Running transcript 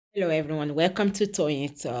Hello, everyone. Welcome to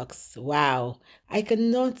Toyin Talks. Wow, I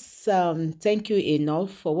cannot thank you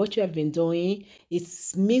enough for what you have been doing. It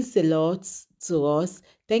means a lot to us.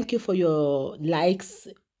 Thank you for your likes,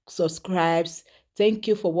 subscribes. Thank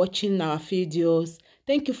you for watching our videos.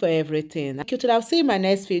 Thank you for everything. Thank you. Till I'll see you in my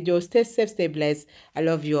next video. Stay safe, stay blessed. I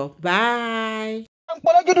love you all. Bye.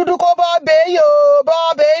 Pọ̀lọ́jú dúdú kó bọ́ọ̀bẹ yìí o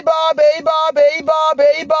bọ́ọ̀bẹ bọ́ọ̀bẹ bọ́ọ̀bẹ bọ́ọ̀bẹ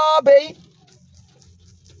bọ́ọ̀bẹ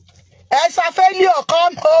ẹ̀sà failure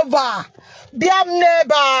come over bí am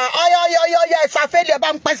neighbor ọyọyọyọyọ ẹ̀sà failure bá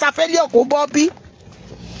ń pẹ́ ẹ̀sà failure kó bọ́ọ̀bí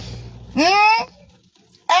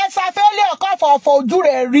ẹ̀sà failure kọ̀fọ̀ fojú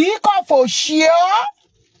rẹ̀ rí kọ̀fọ̀ ṣíọ́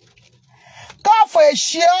kọ̀fọ̀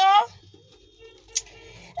èṣíọ́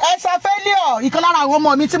ẹ̀sà failure ìkan lára àwọn ọmọ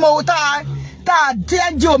mi tí mo tá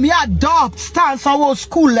díẹ̀jì omi adopt tá à ń sanwó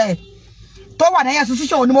school ẹ̀ tó wà ní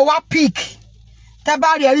institution ni mo wá pick tẹ́ bá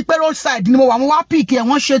rí ẹ rí pé roadside ni mo wá pick ẹ̀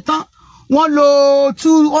wọ́n ṣe tán wọ́n lo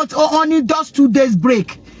wọ́n ní just 2 days break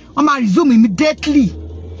wọ́n máa resume immediately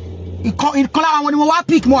ìkan lára wọn ni mo wá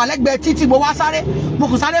pick mo wà lẹ́gbẹ̀ẹ́ títì mo wá sáré mo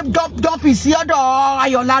kò sáré dumping sí ọ̀dọ̀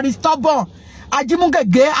Ayọ̀lárí stubborn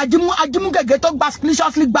ajímúgègé tó gba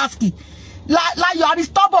spliciously gbàsky láyọ̀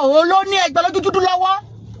Aristobal ló ní ẹgbẹ́ lójú dúdú lọ́wọ́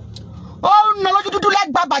ó ń na lójú dúdú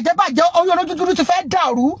lẹ́gbàá bàjẹ́bàjẹ́ orí olójú dúdú ti fẹ́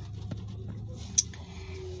dàrú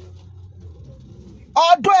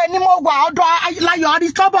ọ̀dọ̀ ẹ ni mo wà ọ̀dọ̀ láyọ̀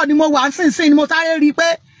Aristobal ni mo wà sínsìn ni mo sáré rí i pé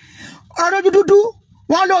olójú dúdú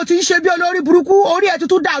wọn ló ti ń ṣe bí olórí burúkú orí ẹ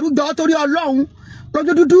tuntun dàrú jọ torí Ọlọ́run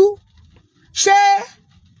lójú dúdú ṣé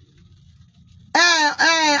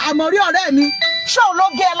àmọ̀rí ọ̀rẹ́ mi ṣé òun ló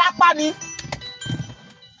gé ẹ lápá ni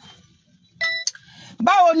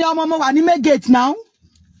báwo ni ọmọ mo wà ní Maygate now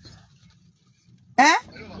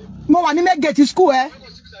mo wà ní Maygate school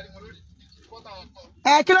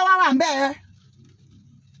kí ló wá wà ń bẹ́ẹ̀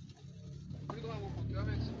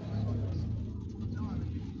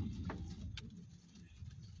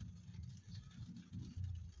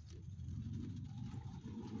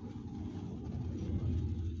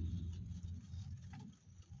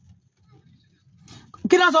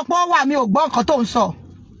kí ló sọ pé ó wà mi ò gbọ́ nǹkan tó ń sọ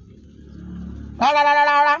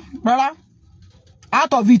rárá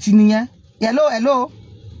out of it nìyẹn hello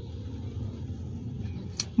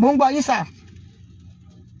mo ń gbọ́ yín sà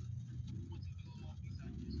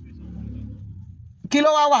kí ló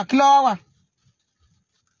wá wà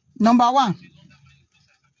number 1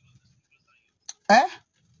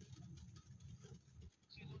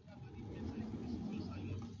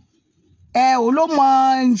 ò ló mọ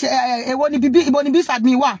èwo ni bíbí ibo ni bí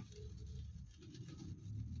sàdmí wà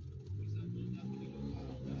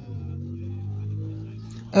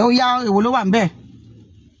ó yá èwo ló wà ńbẹ̀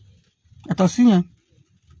ẹ̀tọ́ sí yẹn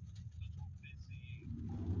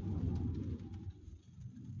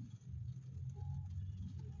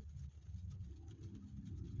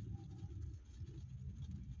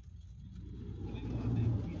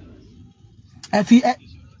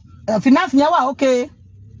finance yẹn wà okay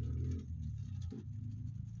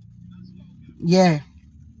yeah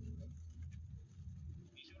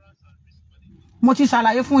mo ti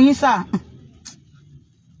ṣàlàyé fún yín sà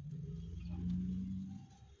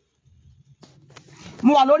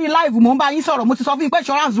mo wà lórí live mo ń bá yín sọ̀rọ̀ mo ti sọ fún yín pé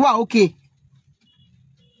insurance wà okay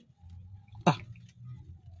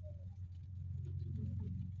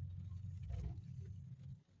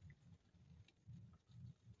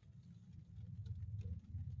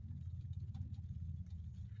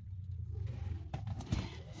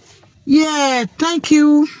yeah thank you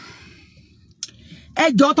ẹ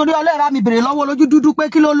jọ̀ọ́ torí ọlẹ́ra mi bèrè lọ́wọ́ lójú dúdú pé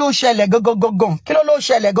kí ló ṣẹlẹ̀ gangan kí ló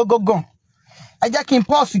ṣẹlẹ̀ gangan ẹ jẹ́ kí n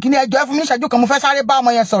pause kí ni ẹ jọ̀ọ́ ẹ fún mi ìṣẹ́jú kan mo fẹ́ sáré bá ọmọ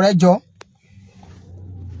yẹn sọ̀rọ̀ ẹ jọ̀ọ́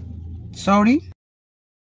sorry.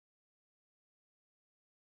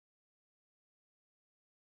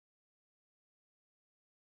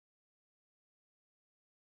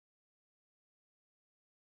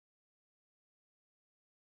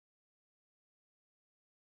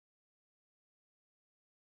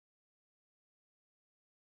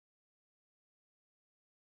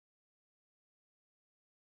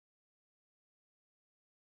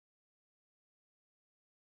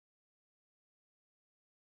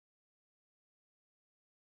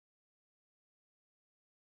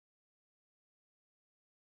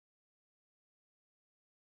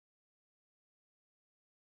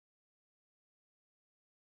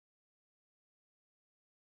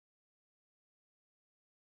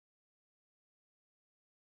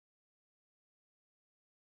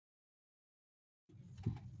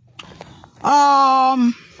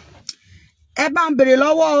 ẹ bá ń bèrè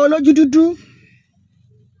lọ́wọ́ olójú dúdú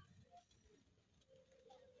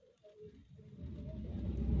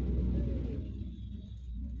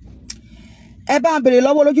ẹ bá ń bèrè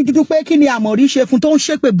lọ́wọ́ olójú dúdú pé kí ni Àmọ̀rí ṣe fún tó ń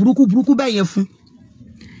ṣépè burúkú bẹ́ẹ̀ yẹn fún.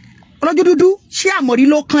 Olójú dúdú ṣé Àmọ̀rí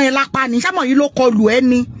ló kàn ẹ́ lápá ni, ṣé Àmọ̀rí ló kọlù ẹ́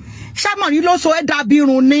ni, ṣé Àmọ̀rí ló sọ ẹ́ dàbí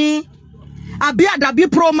irun ni, àbí àdàbí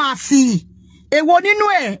promasi. Èwo nínú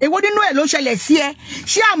ẹ̀ ló ṣẹlẹ̀ sí ẹ.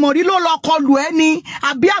 Ṣé Àmọ̀rí ló lọ kọlù ẹ́ ni,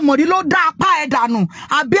 àbí Àmọ̀rí ló dá apá ẹ dànù,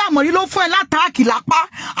 àbí Àmọ̀rí ló fún ẹ látàkì lápá,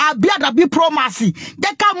 àbí àdàbí promasi.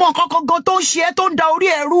 Jẹ́ ká mọ̀ nǹkan kankan tó ń ṣe ẹ́ tó ń da orí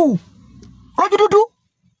ẹ rú. Olójú dúdú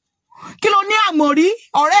kí ló ní Àmọ̀rí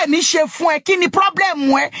ọ̀rẹ́ mi ṣe fún ẹ, kí ni problem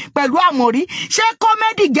ẹ pẹ̀lú Àmọ̀rí? Ṣé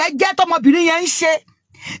kọ́mẹ́dì gẹ́gẹ́ tọmọbìnrin yẹn ń ṣe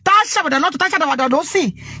tá ṣàbàdà náà tó tá ṣàbàdà ló sì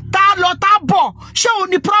tá lọ tá bọ̀, ṣé o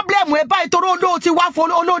ní problem ẹ báyìí torí olóò ti wá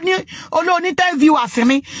fún olóòní 10 viewers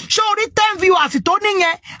mi? Ṣé o rí 10 viewers tó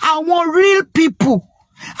níyẹn àwọn real people,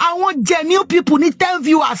 àwọn genuine people ní 10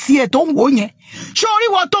 viewers yẹ tó ń wò yẹn? Ṣé o rí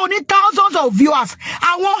wọn tó ní thousands of viewers,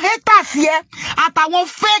 àwọn haters yẹ àtàwọn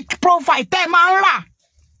fake profile tẹ́ máa ń rà,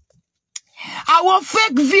 àwọn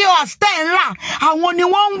fake viewers tẹ́ ń rà, àwọn ni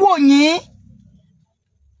wọ́n ń wò yín.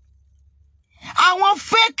 Àwọn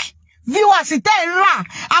fake viewers tẹ́ ń rà,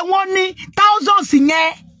 àwọn ni thousands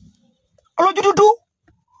yẹn. Olójú dúdú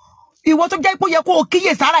ìwọ tó jẹ́ pé ó yẹ kó o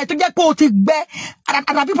kíyè sára ẹ̀ tó jẹ́ pé o ti gbẹ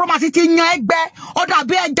àdàbí promasi ti yan ẹgbẹ́, ó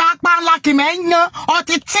dàbí ẹja apá ńlá kìmẹ̀ ń yan, ó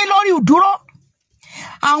ti tí lórí ìdúró.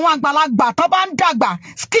 Àwọn àgbàlagbà tó bá ń dàgbà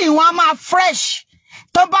skin wọn á máa fresh,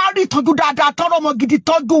 tó bá rí ìtọ́jú dáadáa, tọ́rọ ọmọ gidi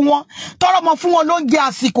tọ́jú wọn, tọ́rọ ọmọ fún wọn lóúnjẹ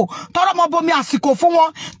àsìkò, tọ́rọ ọmọ bomi àsìkò fún wọn,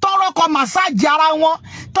 tọ́rọ ọkọ màsáàjì ara wọn,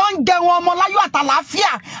 tó ń jẹ wọn ọmọ láyọ̀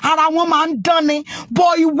àtàlàáfíà, ara wọn máa ń dán ni.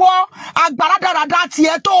 Bọ̀ ìwọ àgbà rádaràda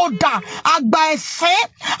tiẹ̀ tó dà, àgbà ẹ̀sìn,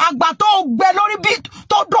 àgbà tó gbẹ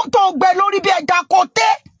lórí bí ẹja kòté,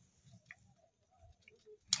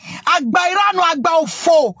 àgbà ìranu, àgbà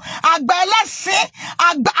òfò, àgbà ẹlẹ́sìn,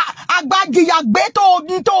 àgbà jìyàgbé tó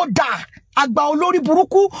dà, àgbà olórí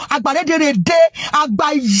burúkú, àgbà rédèrèdè, àgbà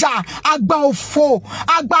ìyà, àgbà òfò,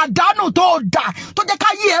 àgbà àdánù tó dà, tó jẹ́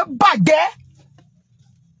káyé ẹ bàjẹ́.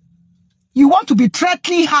 You want to be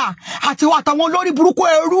threatening her àti wà àtàwọn olórí burúkú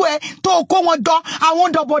ẹrú ẹ tó kó wọn jọ,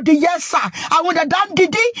 àwọn dọ̀bọ̀dì yẹ́sà, àwọn dàdá ń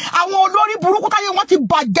dídí, àwọn olórí burúkú táyé wọn ti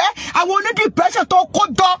bàjẹ́, àwọn onídìpẹ́sẹ̀ tó kó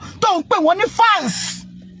jọ tó ń pè wọ́n ní fans,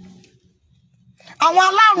 àwọn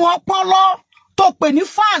alárùn ọpọlọ tó pè ní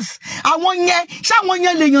fans, àwọn yẹn ṣáwọn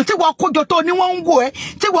yẹn lèèyàn tí wọ́n kójọ tó ní wọ́n ń wò ẹ́,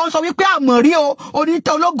 tí wọ́n sọ wípé Àmọ̀rí o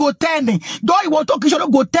onítẹ̀ ológo 10 jọ ìwọ tó kìí ṣe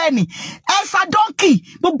ológo 10 ẹ̀sà dọ́ǹkì,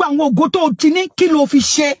 gbogbo àwọn ògo tó ti ní kí ló fi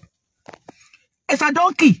ṣe? Ẹ̀sà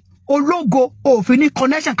dọ́ǹkì ológo òfin ní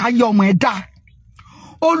connection ká yọ ọmọ ẹ̀ dá,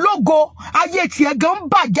 ológo ayé tiẹ̀ gan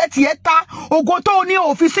bàjẹ́ tiẹ̀ ta, ògo tó ní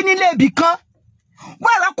òfin sí nílé ibì kan,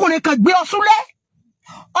 wọ́n ẹ̀rọ ọkùnrin kan gbé ọ súnlẹ̀,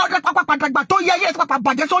 ọ̀dọ̀ pàpàpàdàgbà tó yẹ yẹ́ pàpà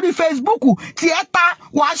bàjẹ́ sórí Facebook tí ẹ ta,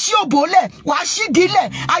 wàá sí òbólẹ̀, wàá sí ìdílẹ̀,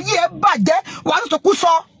 ayé ẹ bàjẹ́, wàá sọ̀kú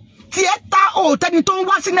sọ tí ẹ ta òtẹ́ni tó ń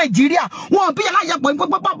wá sí Nàìjíríà, wọn bí aláyàpọ̀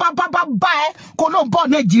bá ẹ kó ló ń bọ̀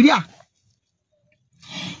Nàìjíríà.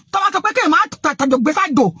 Tọ́wọ́ sọ pé kí ẹ máa tàjọ̀gbé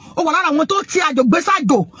sájò, ó wà lára àwọn tó ti àjọ̀gbé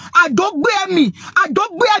sájò, àjọ̀gbé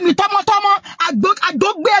ẹ̀mí tọmọtọmọ,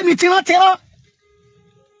 àjọ̀gbé ẹ̀mí tìrántìrán.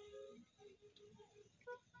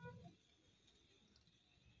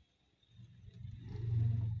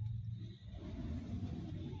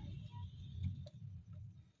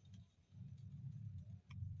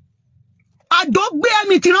 Àjọ gbé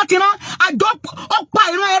ẹ̀mí tìrántìrán, àjọ ọ̀pá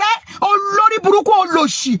ìran ẹ̀rẹ́, olórí burúkú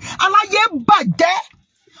olòṣì, aláyé bàjẹ́,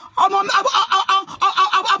 ọmọ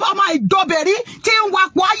ìjọbẹ̀rí tí ń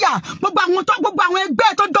wakọ̀ àyà, gbogbo àwọn ẹgbẹ́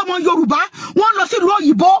tó jọmọ Yorùbá, wọ́n lọ sílùú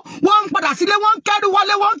òyìnbó, wọ́n ń padà sílé, wọ́n ń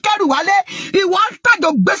kẹ́rù wálé, ìwọ tàjọ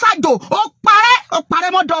gbéṣàjò, ó parẹ́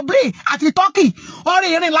mọ́ Dublin àti Turkey,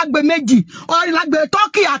 orin ìrìn lágbè méjì, orin lágbè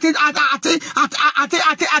Turkey àti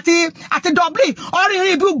Dublin, orin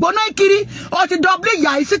ìrìn ibi gbóná kiri, ó ti Dublin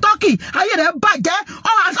yà sí Turkey, ayé rẹ̀ bàjẹ́,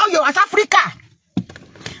 ọ̀yọ̀ àti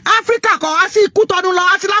Áfíríkà kọ̀ wá sí Kútọ́nù lọ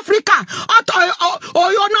wá sí láfíríkà, ọ̀tọ̀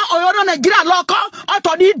òyọ́nà Nàìjíríà lọ́kọ́,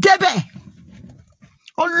 ọ̀tọ̀ ní débẹ̀.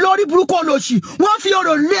 Olórí burúkú olòṣì, wọ́n fi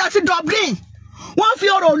ọ̀rọ̀ lé ẹ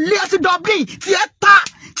sí Dublin, tí ẹ ta,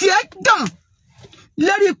 tí ẹ dàn.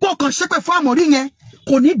 Lérí ipò kan ṣépè fún Àmọ̀rí yẹn,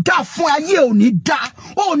 kò ní dá fún ayé, ò ní dá,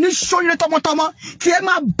 ò ní ṣoríire tọmọtọmọ, tí ẹ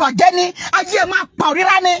máa bàjẹ́ ní, ayé ẹ máa pa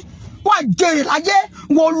òrírá ní. Wọ́n jèrè láyé,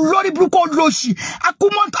 wọ́n lórí burúkú olóṣì,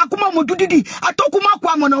 akúmọ̀ mọ̀jú dídì, àtọ́kùmọ̀ kó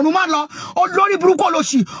àmọ̀nà ọ̀run máa lọ, olórí burúkú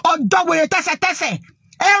olóṣì, ọ̀dọ́ wèrè tẹ́sẹ̀tẹ́sẹ̀,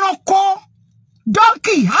 ẹranko,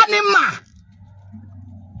 dọ́ǹkì, ánímà,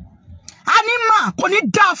 kò ní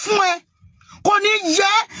dá fún ẹ, kò ní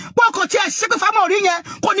yẹ, pọ́kàn tí ẹ ṣépè fún Àmọ̀rí yẹn,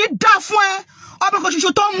 kò ní dá fún ẹ, ọmọ kan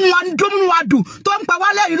ṣoṣo tó ń wa dùn wa dùn tó ń pa wá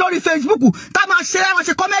lẹ́yìn lórí Facebook tá máa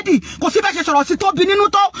ṣe comedy kò sí bẹ́ẹ̀ ṣe sọ̀rọ̀ sí tó bí nínú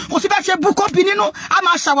tó kò sí bẹ́ẹ̀ ṣe bú kó bí nínú a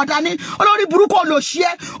máa ṣàwàdà ní olórí burúkú olóṣì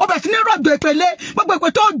ẹ ó bẹ̀ sí ní rọ̀gbọ̀ ìpele gbogbo ìpè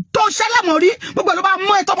tó ṣẹlẹ̀ mọ́ rí gbogbo ló bá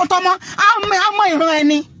mú ẹ tọmọtọmọ àmọ́ ìran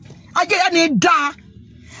ẹni ayé ẹni dáa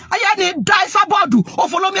ayé ẹni dá Ẹsábọ́ọ̀dù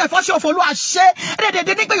òfòlómi ẹ̀fọ́ṣẹ́ òfòlú àṣẹ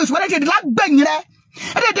ẹ̀ẹ́dẹ̀dẹ̀ nígbẹ̀yìn oṣù ẹ̀ẹ́dẹ̀dẹ̀ lágbẹ̀yìn rẹ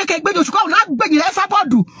ẹ̀ẹ́dẹ̀dẹ̀ kẹgbẹ̀yìn oṣù káwọn lágbẹ̀yìn rẹ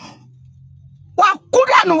Ẹsábọ́ọ̀dù wà kú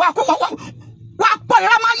dànù wà pọ̀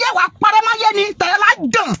ìrámáyé wà parámáyé ni tẹ̀yẹ́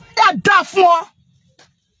lágàn yà dá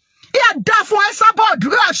fún ọ Ẹsábọ́ọ̀dù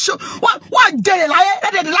wà jèrè láyé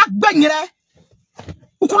ẹ̀ẹ́dẹ̀dẹ̀ lágbẹ̀yìn rẹ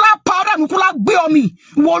ukula powder ukula gbé omi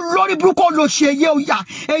wo lórí burúkú olóṣè eye oya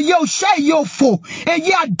eye òṣè eye òfò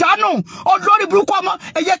eye àdánù olórí burúkú ọmọ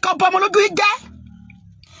eye kan bọ ọmọ lójú ige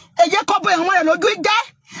eye kan bọ ọmọ rẹ̀ lójú ige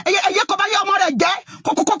eye kan bá yẹ ọmọ rẹ̀ jẹ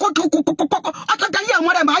ọkọkọ yẹ ọmọ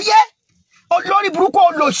rẹ̀ máa yẹ olórí burúkú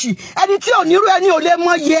olóṣì ẹni tí ò nírú ẹni ò lè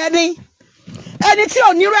mọ yẹ ẹni tí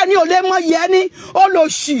ò nírú ẹni ò lè mọ yẹ ẹni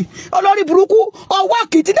olóṣì olórí burúkú ọwọ́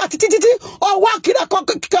àkìtì dà títí ọwọ́ àkìtì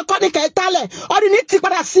kọ́kọ́ ní kẹtàlẹ̀ ọdún ní ti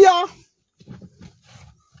padà sí ọ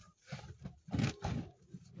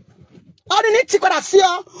ọdún ní ti padà sí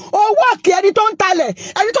ọ owó àkì ẹni tó ń talẹ̀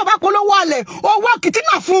ẹni tó bá polówó alẹ̀ owó àkìtì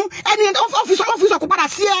náà fún ẹni ọ́fíìsì ọkọ̀ padà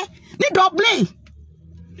sí ẹ ní Dublin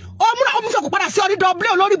ọmọ kò padà sí ọ ní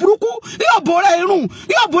Dublin olórí burúkú yóò bọ̀rẹ̀ irun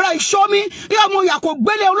yóò bọ̀rẹ̀ ìṣọ́mi yóò mọ ìyà kò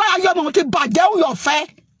gbélé ọlọ́yà yóò mọ ti bàjẹ́ òyò fẹ́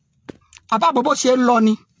bàbá àbọ̀bọ̀ ṣe ń lọ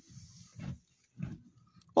ni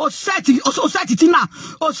o sẹ́ẹ̀tì tínà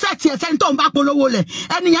o sẹ́ẹ̀tì ẹ̀sẹ̀ tó ń bá polówó lẹ̀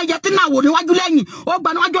ẹnìyẹn yẹ tínà wò níwájú lẹ́yìn ó gba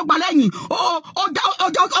níwájú ó gba lẹ́yìn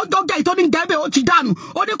ó jẹ́ ìtọ́ni gẹ́gẹ́ ó ti dànù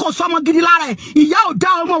ó ní kò sọ ọmọ gidi lára ẹ̀ ìyá ò dá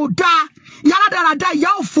ọmọ ò dá ìyá aládàradà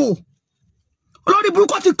ìyá ò fò olórí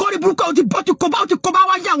burúkú ti kórè burúkú ó ti kó bá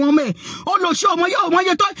wájú àwọn ọmọ ẹ̀ ó lọ sí ọmọ yóò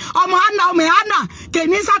mọye tó ọmọ Anna kè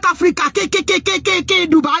ní South Africa kékékékéké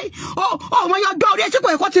Dubai ọmọ yóò dọ́ orí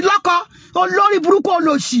ẹ̀ṣẹ̀ kò ti lọ́kọ olórí burúkú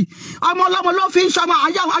olóṣì ọmọ ọlọ́mọ ló fi ń sọmọ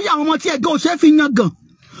ayé àwọn ọmọ tí ẹ̀gẹ́ òṣè fi yan gàn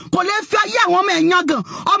kò lè fi ayé àwọn ọmọ ẹ̀ yan gàn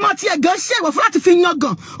ọmọ tí ẹ̀gẹ́ ṣèwọ̀ fún láti fi yan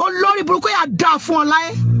gàn olórí burúkú yà dá fún ọ láyé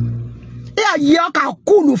yà yẹ ọ ká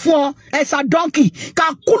kúlù fún ọ ẹ̀sà dọ́ǹkì ká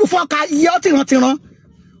kúlù fún ọ ká yẹ ọ tìrantìran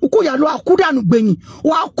ukú yà ló àkúdànù gbẹ̀yìn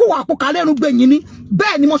wà kú wà kú kálẹ́nu gbẹ̀yìn ni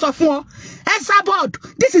bẹ́ẹ̀ ni mo sọ fún ọ Ẹsábọ́ọ̀dù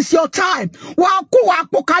this is your time wà kú wà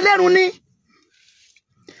kú kálẹ́nu ni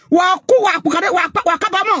wà kú wà kú kálẹ́nu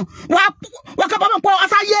wà kábàámọ̀ pọ̀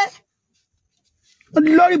ọ̀sáyé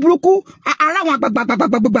lórí burúkú ara àwọn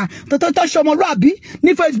àgbàgbàgbàgbàgbà tó ṣe ọmọlúàbí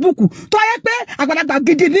ní Facebook tó yẹ pé àgbàlagbà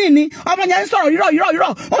gidi ní ọmọ yẹn ń sọ̀rọ̀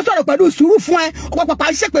irọ́ ó sọ̀rọ̀ pẹ̀lú sùúrù fún ẹ ọ̀pọ̀ pàpà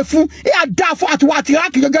ń ṣèpè fún ìyá dá fún àtiwá àti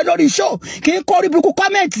ìrákì gẹ́gẹ́ lórí show kì í kọ́ orí burúkú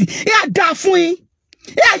kọ́mẹ̀ntì ìyá dá fún yín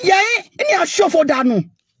ìyá yẹ yín ní aṣọ́fò dànù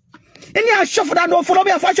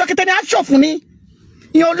òfurufú àfọṣọ kété ní aṣọ́fù ni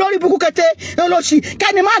ìyẹn olórí burúkú kété olóṣì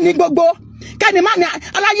kẹ́ni má ní gbogbo kẹ́ni má ní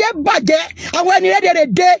aláyé bàjẹ́ àwọn ẹni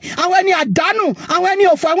rédèrèdè àwọn ẹni àdánù àwọn ẹni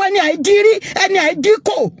òfò àwọn ẹni àìjírí ẹni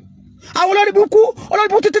àìjíkò àwọn olórí burúkú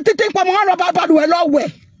títí pamọ́ wọn lọ bá balùwẹ̀ lọ́wẹ̀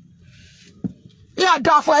ìyá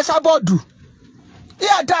dá fún Ẹsábọ́ọ̀dù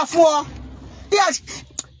ìyá dá fún ọ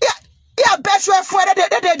ìyá bẹ́sù ẹ fún ẹ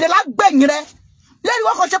dédèdè lágbẹ̀yìn rẹ lẹ́yìn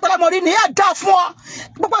wọ́n kàn ṣe pẹ̀lẹ́ mọ̀rí ni ìyá dá fún ọ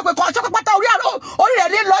gbogbo ìpè kan ṣe pátá orí rẹ̀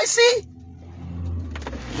ní lọ sí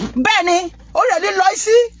bẹ́ẹ̀ ni orí rẹ̀ ní lọ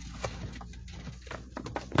sí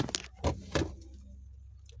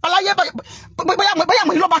aláyé bóyá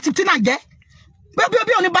àmọ́ ìlọ́ba ti tí náà jẹ́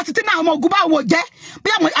bí òní bá ti tí náà ọmọ ogun bá wò jẹ́ bí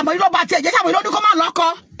àmọ́ ìlọ́ba ti ẹ̀jẹ̀ ṣàmọ́ ìlọ́ ní kó má lọ́kọ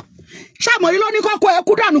ṣàmọ́ ìlọ́ ní kó kó ẹ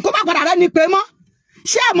kú dànù kó má padà rẹ́ ni pé mọ́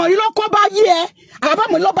ṣé àmọ́ ìlọ́ kó bá yí ẹ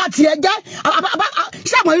àbámọ̀ ìlọ́ba ti ẹ jẹ́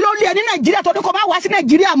ṣé àmọ́ ìlọ́ lé ẹ ní Nàìjíríà tó ní kó má wá sí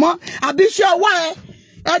Nàìjíríà mọ́ àbí ṣé ọwọ́ ẹ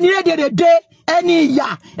ẹni rédèrèdè ẹni ìyà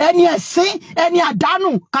ẹni ẹ̀sín ẹni àdánù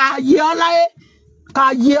kàyé ọ láyé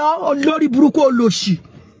kàyé ọ olórí burúkú olóṣì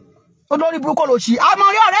olórí burúkú olóṣì àmọ́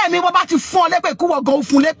orí ọ̀rẹ́ mi wọ́n bá ti fún ọ lépè kú wọ́n gan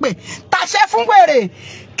fún lépè tàṣẹ fún wèrè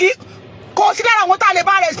kí kò sí lára àwọn tá a lè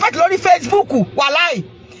bá respect lórí Facebook wàláì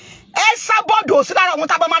Ẹsábọ́ọ̀dù sí lára àwọn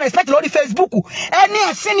tá a bá máa respect lórí Facebook ẹni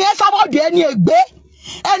ẹ̀sìn ni Ẹsábọ́ọ̀dù ẹni ègbé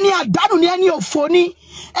ẹni àdánù ni ẹni òfò ni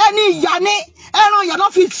ẹni ìyà ni ẹran ìyà náà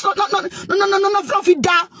fi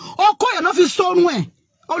da ọkọ ìyà náà fi sọrun ẹ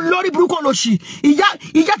olórí burúkú olóṣì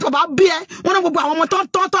ìyá tó bá bí ẹ wọn náà gbogbo àwọn ọmọ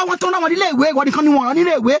tọ́ wọn tó náà wọn nílé ìwé ìwọ nìkan ni wọn rán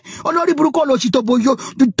nílé ìwé olórí burúkú olóṣì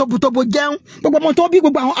tòbò jẹun gbogbo ọmọ tó bí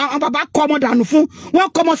gbogbo àwọn bàbá kọ ọmọ dànù fún wọn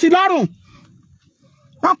kọ ọmọ sí lọ́rùn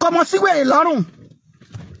wọn kọ ọmọ sí wèrè lọ́rùn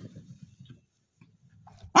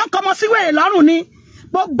wọn kọ ọmọ sí wèrè lọ́rùn ni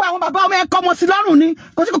gbogbo àwọn bàbá ọmọ ẹ kọ ọmọ sí lọ́rùn ni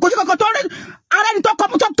kò sí kankan tó rí ara ẹni tó kọ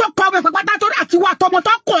ọmọ ẹ pátá tó rí àti wà tọmọ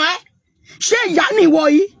tó kọ ẹ ṣé ìyá ni ìwọ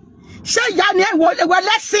yìí ṣé ìyá ni ẹwọ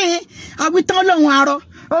lẹ́sìn àwítán Ọlọ́run àárọ̀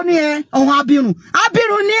ó ní ẹ ohun abirùn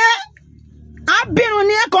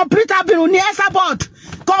ni ẹ complete abirùn ni ẹ support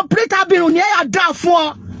complete abirùn ni ẹ yà dá fún ọ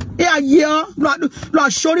ẹ ayé ọ lọ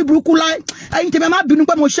sórí burúkú láì ẹ̀yin tèmi ẹ má bínú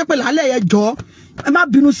pé mo ṣépè lálẹ́ ẹ jọ̀ọ́ ẹ má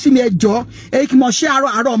bínú sí mi ẹ jọ̀ọ́ èyí kì í mọ̀ ṣe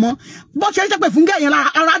àárọ̀ mọ́ bó ṣe ń ṣépè fún gẹ̀yìn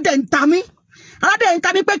ara dẹ̀ ń ta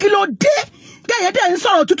mí pé kí ló dé gẹ̀yìn dẹ̀ ń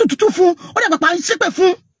sọ̀rọ̀ tútù fún ó dẹ̀ pàpà ń ṣépè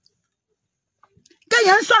fún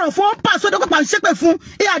gẹ̀yìn ń sọ̀rọ̀ fún ó pàṣẹ ó dẹ̀ pàpà ń ṣépè fún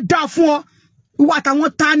ẹ yà dá fún ọ ìwà àtàwọn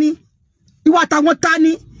ta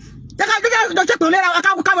ni jẹ́ ṣépè lẹ́ra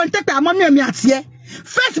káwọn tẹ́pẹ̀ àmọ́ ní èmi àti ẹ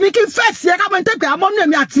fẹ́ẹ̀sì mi kí n fẹ́ẹ̀sì ẹ káwọn tẹ́pẹ̀ àmọ́ ní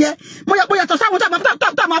èmi àti ẹ mo yàtọ̀ sáwọn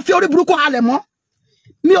tó máa fi orí burúkú halẹ̀ mọ́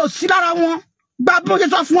mi ò sí lára wọn gba bí mo ṣe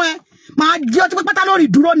sọ fún ẹ máa jẹ ọtí pátá lórí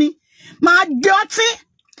ìdúró ni máa jẹ ọtí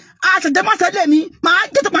àṣẹjẹmọ́sẹ̀ lè mi máa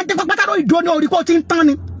jẹ pátá lórí ìdúró ni orí kó ti ń tán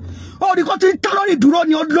ni orí kó ti ń tán lórí ìdúró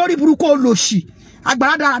ni lórí burúkú olòṣì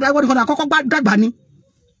àgbàrá dáadáa ìwọ́n nìkan àkọ́kọ́ dàgbà ni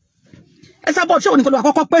ẹ sábọ̀ ṣé òun nìkan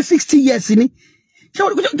àkọ́kọ́ pé 60 years ni ṣé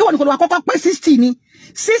òun nìkan àkọ́kọ́ pé 60 ni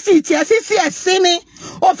 60 tiẹ̀ 60 ẹ̀sìn ni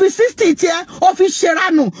ó fi 60 tiẹ̀ ó fi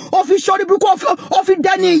ṣeránù ó fi ṣorí burúkú ó fi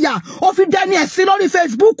dẹ́ni ìyà ó fi dẹ́ni ẹ̀sìn lórí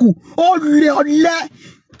Facebook ó lè ọ̀lẹ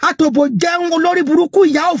àtòbò jẹun olórí burúkú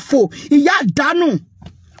ìyá òfò ìyá àdánù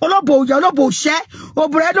olóbò òyà olóbò òṣẹ́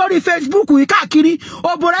òbúrẹ́ lórí Facebook yìí káàkiri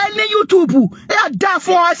òbúrẹ́ ní YouTube ẹ dá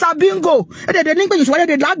fún ọ ẹsà bingo ẹdẹdẹ ní gbẹ̀yìn ṣùgbọ́n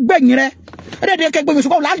ẹdẹdẹ lágbẹ̀yìn rẹ ẹdẹdẹ kẹgbẹ̀yìn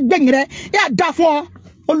ṣùgbọ́n lágbẹ̀yìn rẹ ẹ dá fún ọ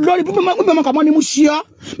olórí mímọ kọmọ ni mo ṣe ọ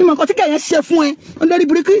mímọ kan tí kẹyìn ṣe fún ẹ olórí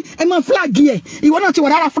burúkú ẹ mọ fúlàgì ẹ ìwọ náà ti wà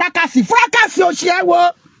lára fúrákàsì oṣù ẹ wo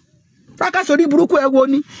fúrákàsì orí burúkú ẹ wo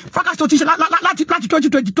ni fúrákàsì tó ti ṣe láti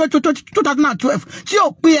 2012 tí ò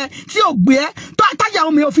pé ẹ tí ò gbé ẹ tó àtàyà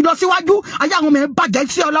àwọn mi ò fi lọ síwájú ayé àwọn mi bàjẹ́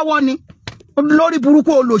sí ọ lọ́wọ́ ni olórí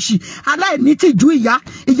burúkú olòṣì aláìní tìjú ìyá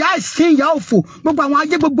ẹ̀sìn ìyá òfò gbogbo àwọn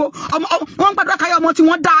ayé gbogbo wọn gbàdúrà káyọ ọmọ tí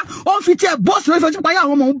wọ́n dá ó ń fi tiẹ̀ bọ́ọ̀sì lórí Facebook ayé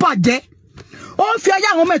àwọn ọmọ òun bàjẹ́ ó ń fi ayé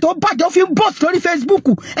àwọn ọmọ ẹ̀ tó bàjẹ́ ó fi bọ́ọ̀sì lórí Facebook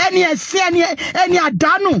ẹni ẹ̀sìn ẹni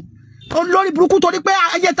àdánù olórí burúkú torí pé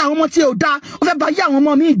ayé táwọn ọmọ tí ò dáa ó fẹ́ bá ayé àwọn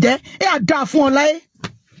ọmọ mi jẹ́ ẹ àdá fún ọ láyé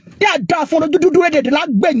ẹ àdá fún ọ dúdú èdèdè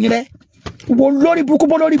lágbẹ̀yìn rẹ wo lórí burúkú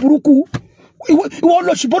bó lórí burúkú ìwọ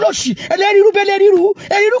olóṣì bólóṣì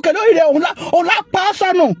ẹlẹ́rìírú kẹlórí rẹ òun lápá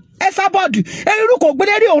sọnù ẹ sábọ̀dù ẹlẹ́rìírú kò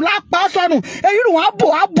gbélé òun lápá sọnù ẹlẹ́rìírú wọn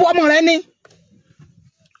á bò ọmọ rẹ ni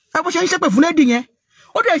ẹ bó ṣe ń ṣépè fún lédi yẹn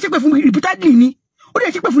ó dẹ̀ ṣépè fún repeatedly ni ó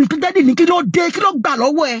dẹ̀ ṣépè fún repeatedly ni kí ló dé kí ló gbà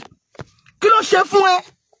lọ́wọ́ ẹ kí ló ṣe fún ẹ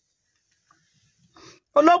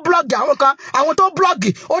olóblọ́gì àwọn kan àwọn tó blọ́gì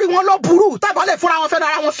orí wọn ló burú tábà lè fúnra wọn fẹ́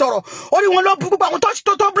ara wọn sọ̀rọ̀ orí wọn ló burú gbogbo àwọn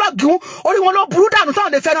tó blọ́gì wọn orí wọn ló burú dànù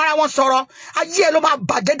táwọn lè fẹ́ ara wọn sọ̀rọ̀ ayé ẹ ló máa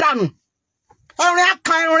bàjẹ́ dànù ẹrin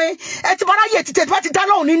aka ẹrin ẹ ti bọ́lá yẹ títẹ̀ tí wọ́n ti dá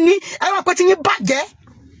lóhùn ní ẹ wọ́n pé ti yín bàjẹ́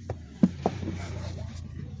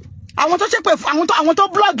àwọn tó ṣépè àwọn tó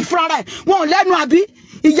blọ́gì fúnra rẹ̀ wọn ò lẹ́nu àbí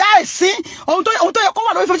ìyá ẹ̀sìn ohun tó yẹ kó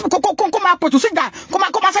wà lórí Facebook kó máa pòtù síjà kó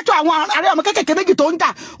máa ṣètò àwọn àárẹ̀ ọmọ kékèké méjì tó ń jà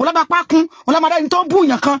wọn lọ́ba pákún wọn lọ́ba ẹni tó ń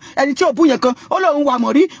búyàn kan ẹni tí ò búyàn kan ó lóun wà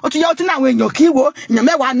mọ̀rí ó ti yẹ ó ti ní àwọn èèyàn kí wo èèyàn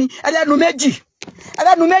mẹ́wàá ni ẹlẹ́nu méjì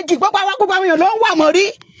gbogbo àwọn èèyàn ló ń wà mọ̀rí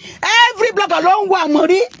every blogger ló ń wà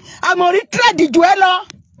mọ̀rí àmọ̀rí trade jù ẹ lọ.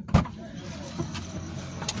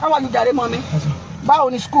 báwo ni jàre mọ mi báwo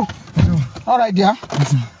ni school all right dear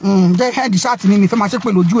jẹ́ head shirt mi fẹ́ máa ṣe pé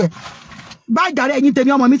lójú ẹ̀ bá jàre ẹ̀yin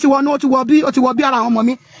tèmi ọmọ mi ti wọ bí ara àwọn ọmọ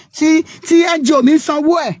mi tí NGO mi ń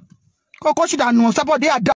sanwó ẹ̀ kókó ṣìdànù sábọ̀dé àdá.